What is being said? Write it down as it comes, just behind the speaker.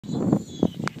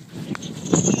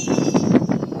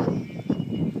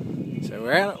So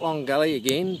we're out at Long Gully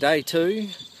again, day 2,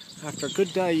 after a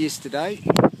good day yesterday.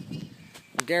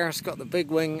 Gareth's got the big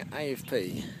wing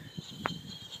AFP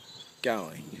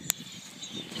going.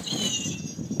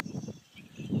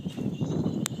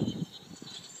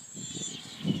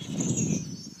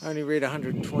 Only read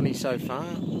 120 so far,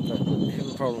 but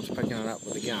having problems picking it up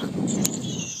with the gun.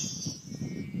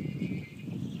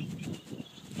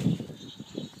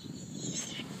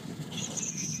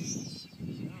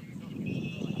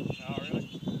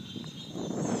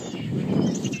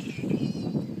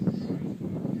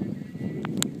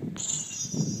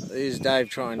 There's Dave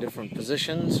trying different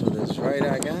positions with his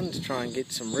radar gun to try and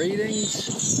get some readings.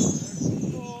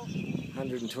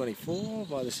 124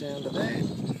 by the sound of that.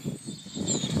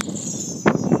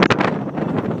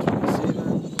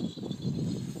 27.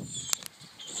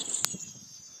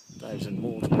 Dave's in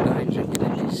mortal danger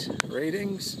getting his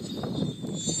readings.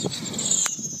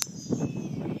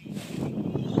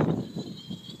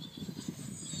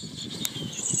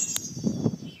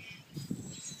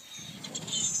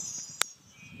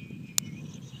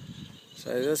 So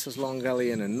this is Long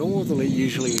Gully in a northerly,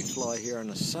 usually we fly here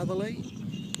in a southerly.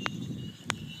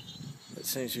 It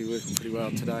seems to be working pretty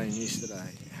well today and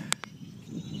yesterday.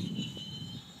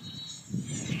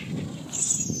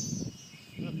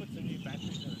 I'll put some new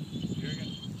batteries in it. You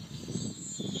reckon?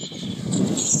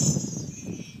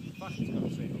 Fuck, it's got a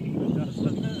seal. It does,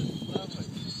 doesn't it? It's lovely.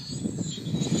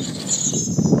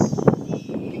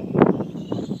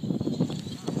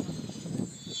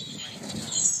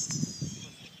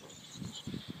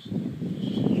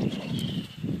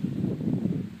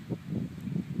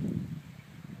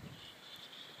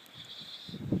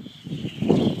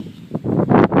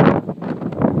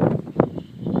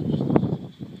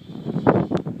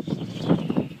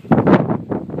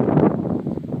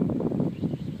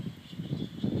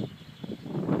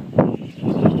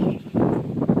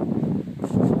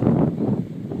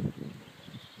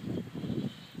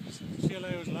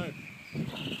 CLA was low.